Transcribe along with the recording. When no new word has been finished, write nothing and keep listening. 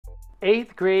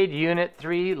8th grade Unit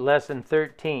 3, Lesson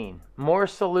 13, More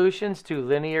Solutions to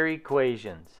Linear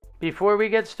Equations. Before we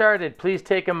get started, please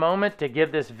take a moment to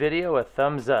give this video a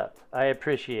thumbs up. I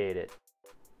appreciate it.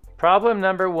 Problem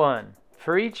number 1.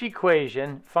 For each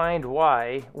equation, find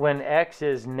y when x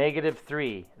is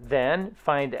 -3. Then,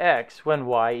 find x when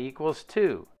y equals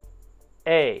 2.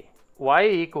 A. Y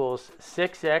equals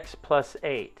 6x plus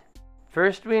 8.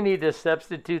 First, we need to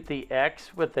substitute the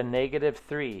x with the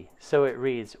 -3. So it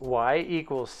reads y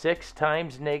equals 6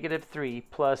 times -3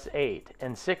 plus 8.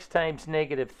 And 6 times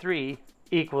 -3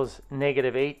 equals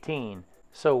 -18.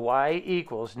 So y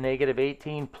equals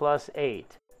 -18 plus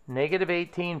 8.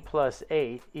 -18 plus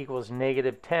 8 equals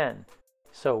 -10.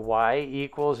 So y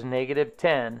equals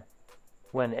 -10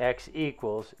 when x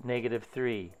equals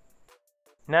 -3.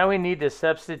 Now we need to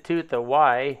substitute the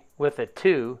y with a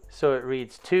 2, so it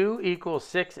reads 2 equals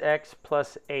 6x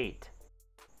plus 8.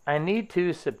 I need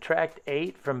to subtract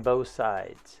 8 from both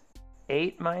sides.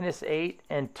 8 minus 8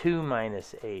 and 2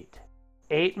 minus 8.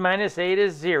 8 minus 8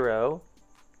 is 0.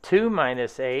 2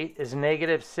 minus 8 is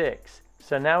 -6.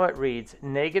 So now it reads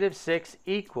 -6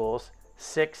 equals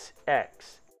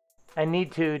 6x. I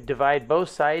need to divide both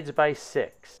sides by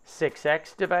 6.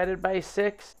 6x divided by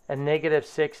 6 and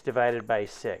 -6 divided by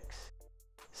 6.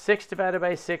 6 divided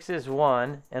by 6 is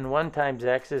 1, and 1 times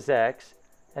x is x,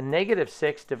 and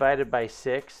 -6 divided by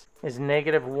 6 is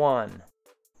 -1.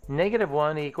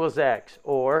 -1 equals x,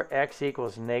 or x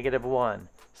equals -1.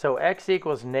 So x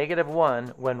equals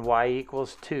 -1 when y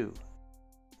equals 2.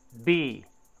 B.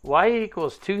 Y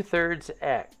equals 2/3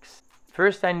 x.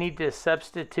 First, I need to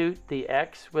substitute the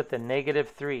x with the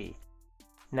 -3.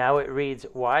 Now it reads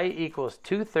y equals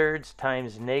 2/3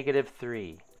 times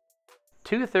 -3.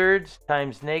 2/3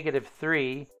 times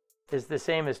 -3 is the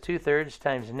same as 2/3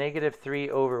 times -3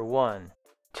 over 1.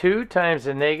 2 times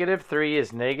the -3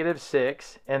 is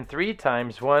 -6, and 3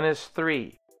 times 1 is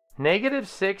 3.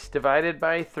 -6 divided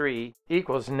by 3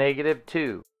 equals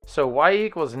 -2. So y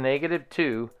equals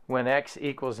 -2 when x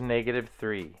equals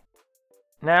 -3.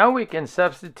 Now we can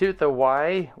substitute the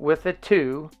y with a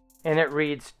 2, and it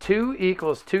reads 2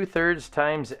 equals 2/3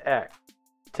 times x.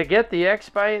 To get the x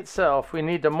by itself, we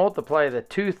need to multiply the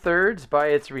 2/3 by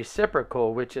its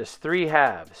reciprocal, which is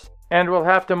 3/2. And we'll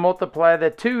have to multiply the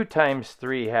 2 times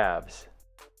 3/2.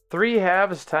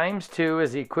 3/2 times 2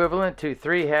 is equivalent to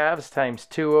 3/2 times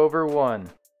 2 over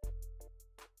 1.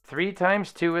 3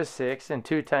 times 2 is 6, and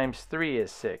 2 times 3 is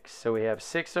 6. So we have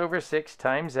 6 over 6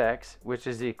 times x, which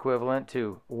is equivalent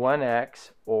to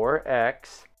 1x, or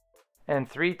x. And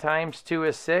 3 times 2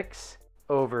 is 6,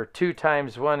 over 2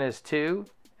 times 1 is 2.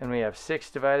 And we have 6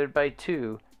 divided by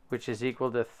 2, which is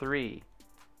equal to 3.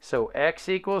 So x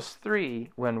equals 3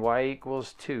 when y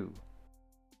equals 2.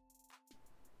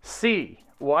 C.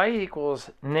 Y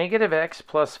equals -x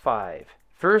plus 5.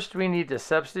 First, we need to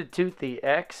substitute the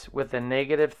x with the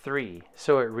 -3.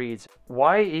 So it reads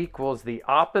y equals the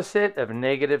opposite of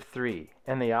 -3.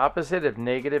 And the opposite of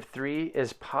 -3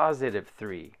 is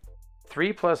 +3.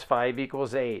 3 plus 5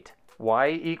 equals 8. Y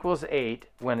equals 8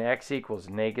 when x equals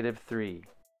 -3.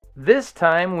 This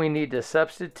time we need to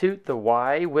substitute the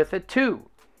y with a 2.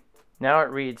 Now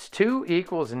it reads 2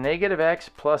 equals -x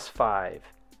plus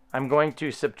 5. I'm going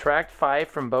to subtract 5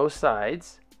 from both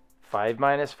sides. 5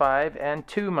 minus 5 and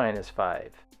 2 minus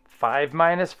 5. 5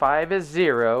 minus 5 is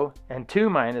 0, and 2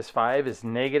 minus 5 is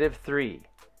 -3.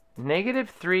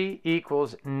 -3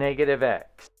 equals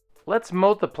 -x. Let's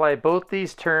multiply both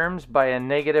these terms by a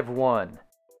 -1.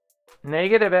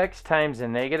 -x times a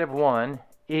 -1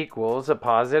 equals a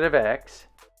 +x,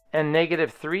 and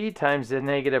 -3 times a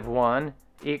 -1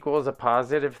 equals a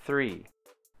 +3.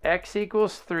 X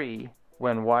equals 3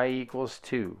 when y equals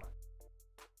 2.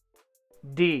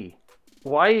 D.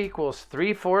 Y equals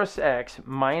 3/4 x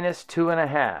minus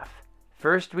 2.5.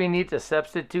 First, we need to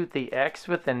substitute the x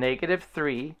with the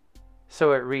 -3.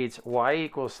 So it reads y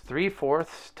equals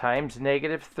 3/4 times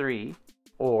 -3,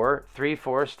 or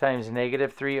 3/4 times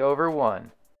 -3 over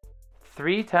 1.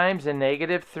 3 times a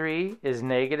 -3 is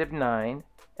 -9,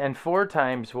 and 4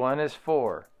 times 1 is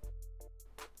 4.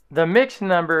 The mixed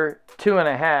number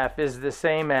 2.5 is the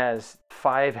same as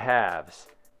 5/2.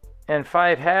 And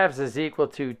 5/2 is equal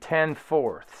to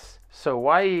 10/4. So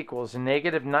y equals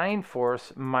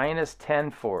 -9/4 minus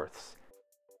 10/4.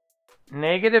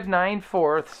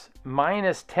 -9/4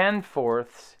 minus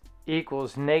 10/4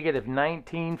 equals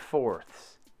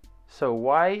 -19/4. So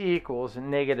y equals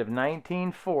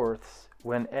 -19/4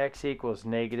 when x equals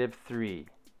 -3.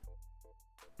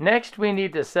 Next, we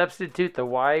need to substitute the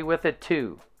y with a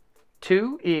 2.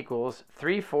 2 equals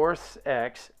 3/4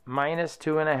 x minus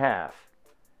 2.5.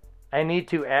 I need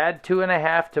to add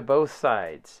 2.5 to both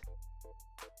sides.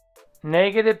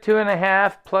 Negative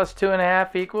 2.5 plus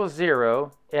 2.5 equals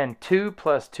 0, and 2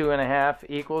 plus 2.5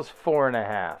 equals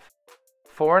 4.5.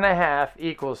 4.5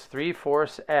 equals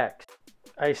 3/4 x.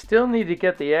 I still need to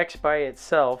get the x by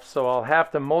itself, so I'll have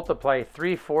to multiply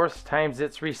 3/4 times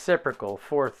its reciprocal,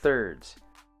 4/3.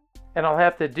 And I'll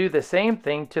have to do the same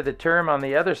thing to the term on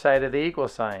the other side of the equal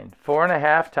sign,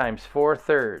 4.5 times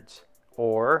 4/3,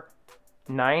 or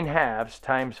 9/2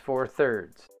 times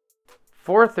 4/3.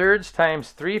 4/3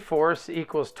 times 3/4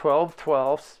 equals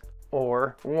 12/12,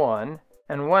 or 1,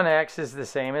 and 1x is the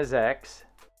same as x.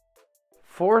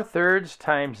 4/3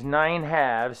 times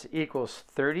 9/2 equals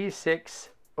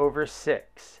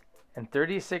 36/6, and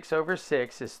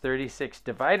 36/6 is 36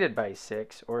 divided by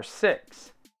 6, or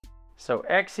 6. So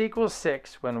x equals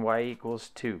 6 when y equals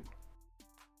 2.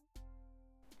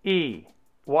 E.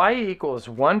 Y equals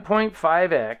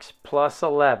 1.5x plus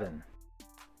 11.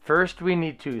 First we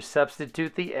need to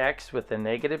substitute the x with the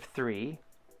negative 3.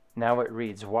 Now it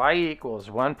reads y equals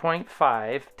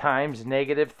 1.5 times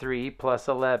negative 3 plus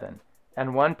 11.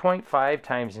 And 1.5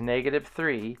 times negative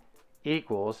 3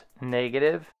 equals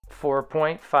negative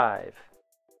 4.5.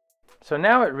 So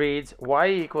now it reads y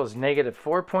equals negative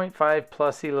 4.5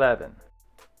 plus 11,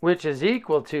 which is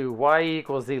equal to y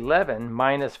equals 11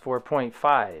 minus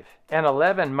 4.5. And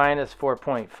 11 minus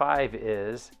 4.5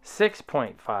 is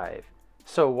 6.5.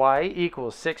 So y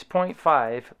equals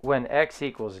 6.5 when x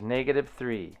equals negative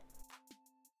 3.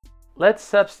 Let's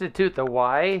substitute the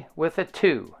y with a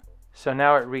 2. So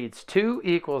now it reads 2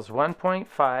 equals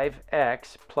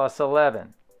 1.5x plus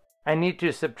 11. I need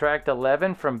to subtract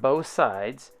 11 from both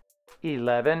sides.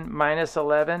 11 minus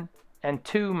 11 and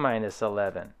 2 minus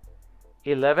 11.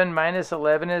 11 minus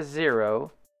 11 is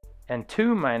 0, and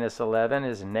 2 minus 11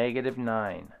 is negative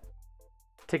 9.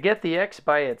 To get the x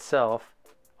by itself,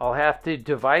 I'll have to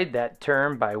divide that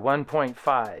term by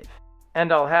 1.5,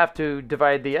 and I'll have to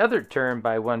divide the other term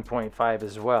by 1.5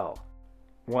 as well.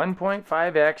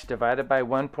 1.5x divided by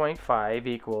 1.5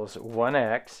 equals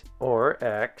 1x, or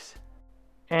x,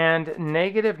 and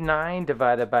negative 9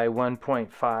 divided by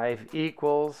 1.5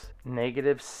 equals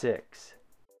negative 6.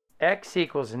 X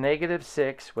equals negative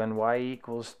 6 when y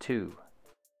equals 2.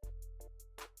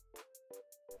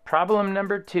 Problem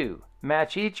number 2.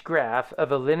 Match each graph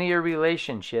of a linear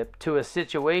relationship to a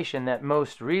situation that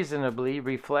most reasonably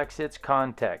reflects its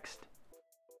context.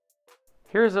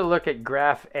 Here's a look at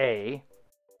graph A,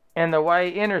 and the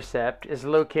y-intercept is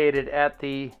located at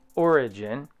the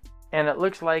origin, and it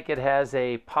looks like it has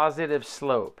a positive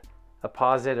slope, a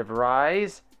positive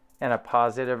rise, and a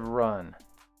positive run.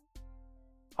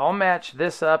 I'll match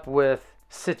this up with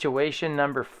situation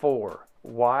number 4.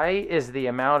 Y is the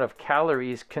amount of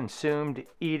calories consumed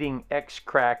eating X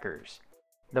crackers.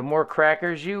 The more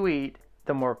crackers you eat,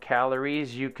 the more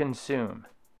calories you consume.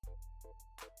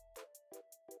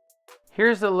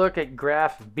 Here's a look at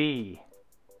graph B.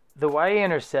 The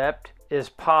y-intercept is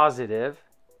positive,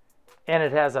 and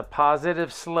it has a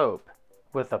positive slope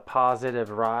with a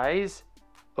positive rise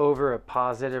over a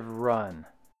positive run.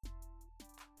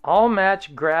 I'll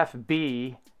match graph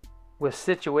B with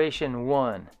situation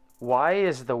 1. Y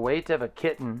is the weight of a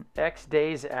kitten X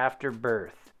days after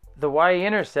birth. The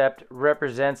y-intercept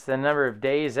represents the number of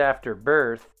days after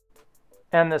birth,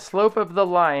 and the slope of the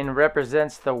line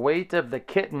represents the weight of the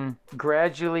kitten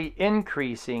gradually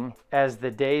increasing as the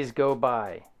days go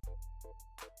by.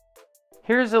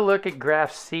 Here's a look at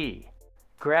graph C.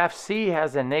 Graph C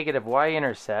has a negative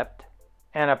y-intercept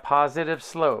and a positive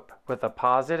slope with a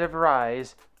positive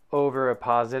rise over a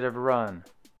positive run.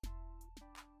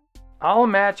 I'll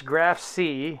match graph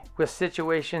C with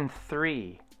situation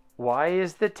 3. Y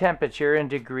is the temperature in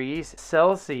degrees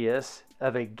Celsius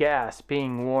of a gas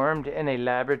being warmed in a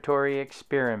laboratory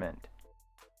experiment.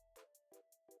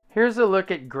 Here's a look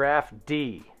at graph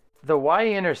D. The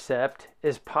y-intercept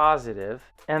is positive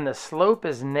and the slope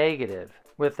is negative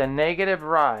with a negative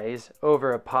rise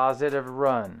over a positive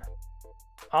run.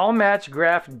 I'll match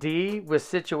graph D with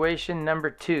situation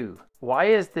number 2. Y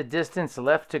is the distance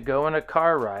left to go in a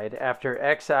car ride after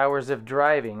X hours of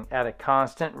driving at a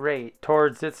constant rate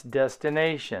towards its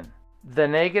destination. The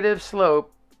negative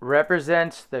slope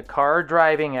represents the car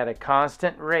driving at a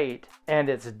constant rate and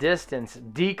its distance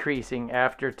decreasing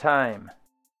after time.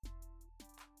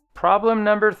 Problem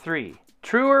number 3.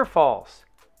 True or false?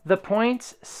 The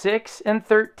points 6 and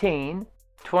 13,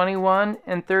 21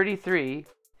 and 33,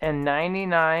 and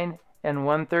 99 and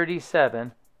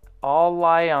 137 all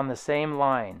lie on the same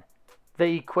line.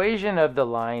 The equation of the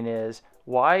line is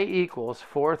y equals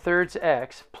 4/3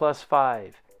 x plus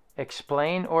 5.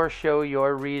 Explain or show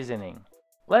your reasoning.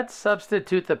 Let's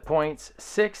substitute the points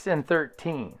 6 and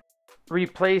 13.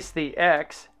 replace the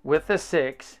x with a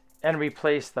 6 and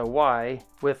replace the y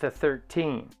with a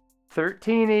 13.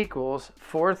 13 equals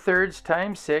 4/3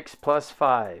 times 6 plus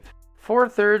 5.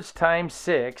 4/3 times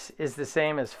 6 is the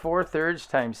same as 4/3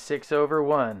 times 6 over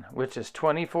 1, which is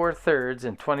 24/3,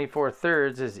 and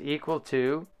 24/3 is equal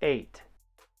to 8.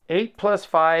 8 plus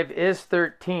 5 is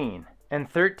 13, and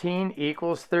 13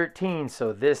 equals 13,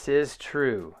 so this is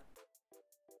true.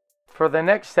 For the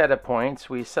next set of points,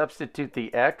 we substitute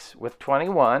the x with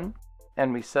 21,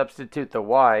 and we substitute the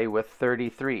y with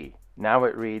 33. Now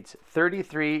it reads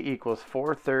 33 equals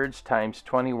 4/3 times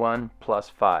 21 plus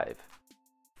 5.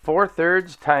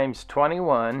 4/3 times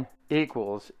 21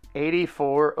 equals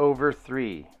 84 over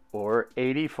 3, or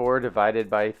 84 divided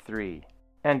by 3.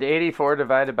 And 84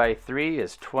 divided by 3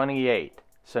 is 28.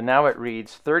 So now it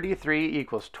reads 33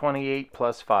 equals 28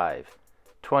 plus 5.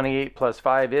 28 plus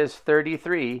 5 is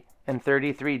 33, and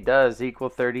 33 does equal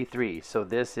 33, so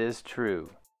this is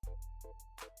true.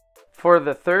 For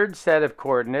the third set of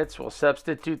coordinates, we'll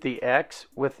substitute the x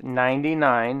with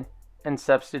 99 and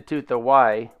substitute the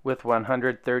y with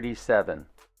 137.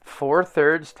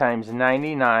 4/3 times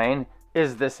 99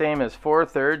 is the same as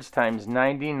 4/3 times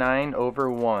 99 over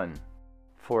 1.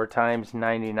 4 times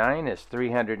 99 is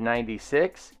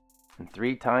 396, and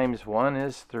 3 times 1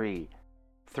 is 3.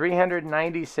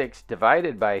 396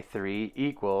 divided by 3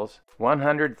 equals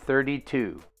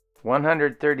 132.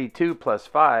 132 plus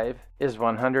 5 is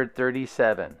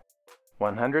 137.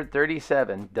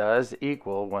 137 does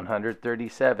equal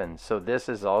 137, so this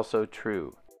is also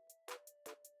true.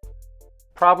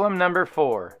 Problem number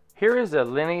 4. Here is a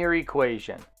linear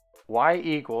equation. Y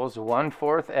equals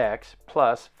 1/4 x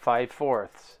plus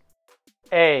 5/4.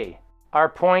 A. Are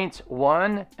points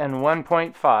 1 and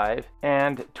 1.5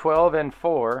 and 12 and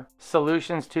 4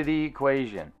 solutions to the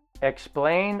equation?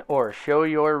 Explain or show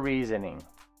your reasoning.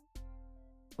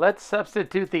 Let's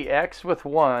substitute the x with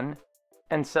 1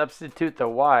 and substitute the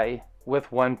y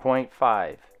with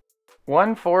 1.5.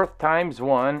 1/4 times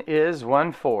 1 is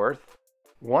 1/4.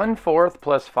 1/4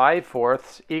 plus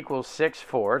 5/4 equals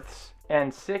 6/4,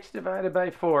 and 6 divided by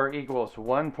 4 equals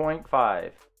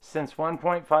 1.5. Since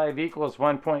 1.5 equals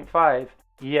 1.5,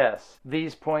 yes,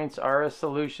 these points are a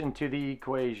solution to the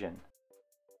equation.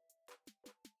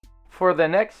 For the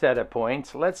next set of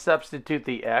points, let's substitute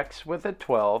the x with a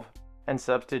 12 and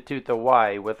substitute the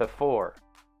y with a 4.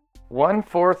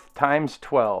 1/4 times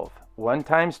 12. 1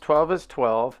 times 12 is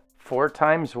 12. 4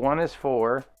 times 1 is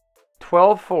 4.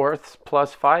 12/4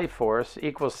 plus 5/4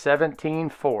 equals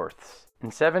 17/4.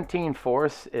 And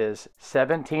 17/4 is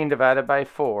 17 divided by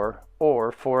 4,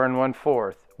 or 4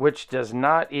 1/4, which does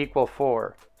not equal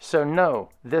 4. So no,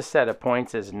 this set of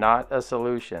points is not a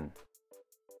solution.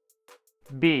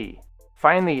 B.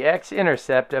 Find the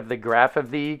x-intercept of the graph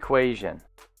of the equation.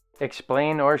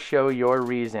 Explain or show your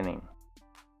reasoning.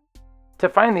 To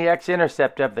find the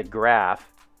x-intercept of the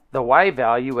graph, the y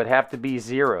value would have to be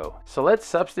 0. So let's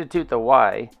substitute the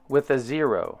y with a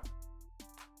 0.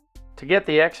 To get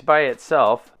the x by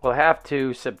itself, we'll have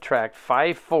to subtract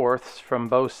 5/4 from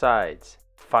both sides.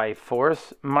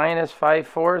 5/4 minus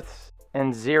 5/4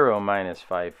 and 0 minus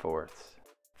 5/4.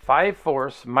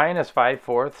 5/4 minus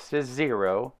 5/4 is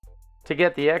 0. To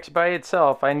get the x by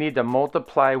itself, I need to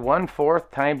multiply 1/4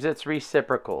 times its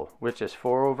reciprocal, which is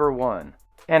 4 over 1.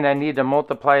 And I need to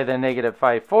multiply the negative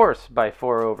 5/4 by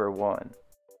 4 over 1.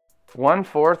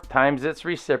 1/4 times its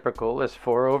reciprocal is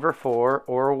 4 over 4,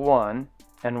 or 1,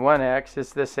 and 1x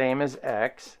is the same as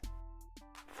x.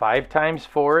 5 times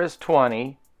 4 is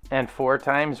 20, and 4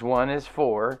 times 1 is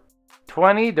 4.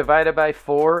 20 divided by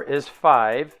 4 is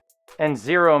 5, and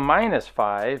 0 minus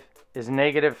 5 is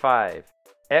negative 5.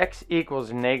 X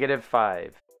equals negative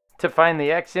 5. To find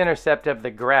the x-intercept of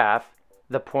the graph,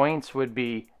 the points would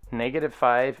be negative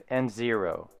 5 and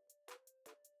 0.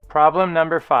 Problem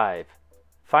number 5.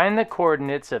 Find the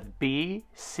coordinates of B,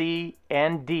 C,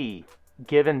 and D,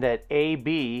 given that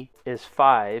AB is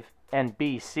 5 and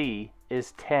BC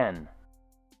is 10.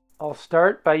 I'll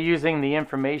start by using the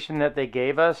information that they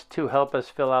gave us to help us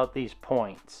fill out these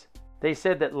points. They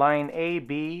said that line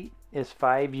AB is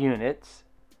 5 units,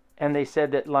 and they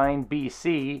said that line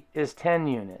BC is 10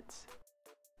 units.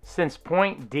 Since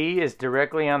point D is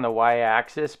directly on the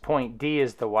y-axis, point D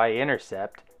is the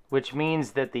y-intercept, which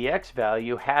means that the x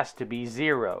value has to be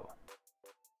 0.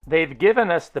 They've given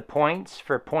us the points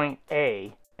for point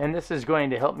A, and this is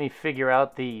going to help me figure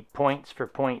out the points for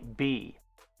point B.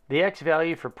 The x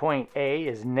value for point A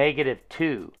is negative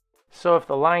 2. So if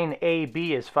the line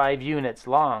AB is 5 units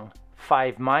long,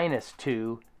 5 minus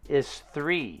 2 is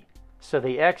 3. So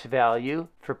the x value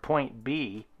for point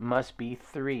B must be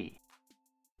 3.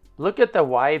 Look at the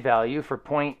y value for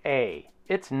point A.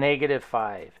 It's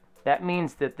 -5. That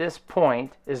means that this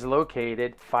point is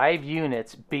located 5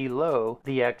 units below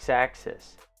the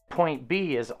x-axis. Point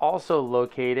B is also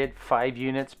located 5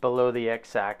 units below the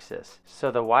x-axis, so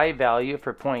the y value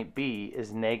for point B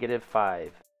is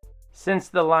 -5. Since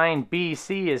the line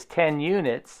BC is 10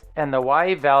 units and the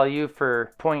y value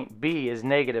for point B is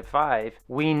 -5,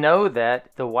 we know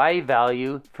that the y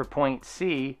value for point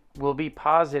C will be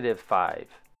 +5.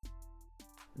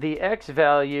 The x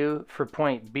value for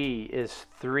point B is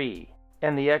 3,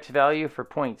 and the x value for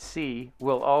point C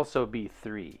will also be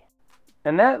 3.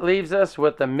 And that leaves us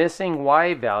with the missing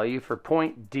y value for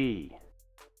point D.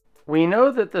 We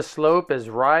know that the slope is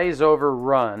rise over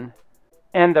run,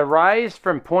 and the rise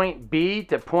from point B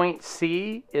to point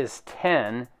C is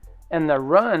 10, and the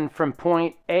run from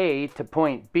point A to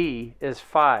point B is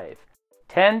 5.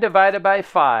 10 divided by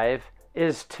 5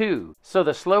 is 2, so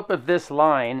the slope of this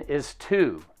line is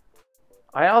 2.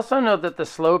 I also know that the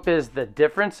slope is the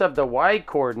difference of the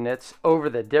y-coordinates over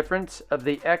the difference of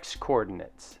the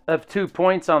x-coordinates of 2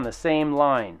 points on the same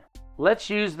line. Let's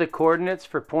use the coordinates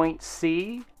for point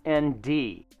C and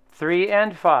D, 3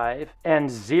 and 5, and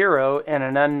 0 and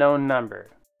an unknown number.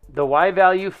 The y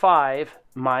value 5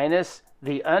 minus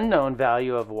the unknown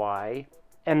value of y,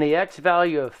 and the x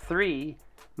value of 3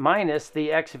 minus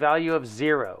the x value of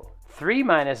 0. 3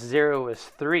 minus 0 is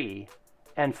 3,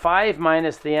 and 5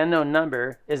 minus the unknown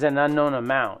number is an unknown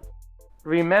amount.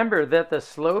 Remember that the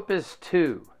slope is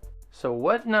 2, so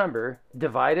what number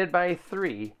divided by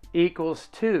 3 equals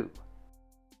 2?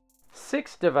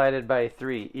 6 divided by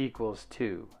 3 equals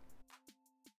 2.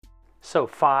 So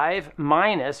 5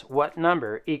 minus what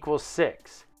number equals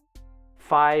 6?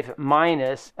 5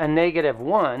 minus a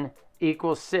 -1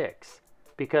 equals 6,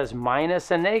 because minus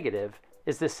a negative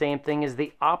is the same thing as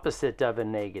the opposite of a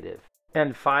negative.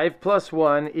 And 5 plus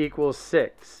 1 equals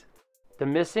 6. The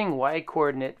missing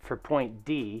y-coordinate for point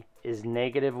D is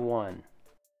 -1.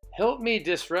 Help me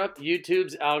disrupt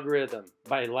YouTube's algorithm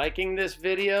by liking this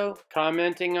video,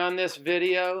 commenting on this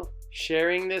video,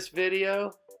 sharing this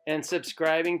video, and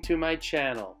subscribing to my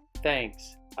channel.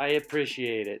 Thanks. I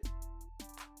appreciate it.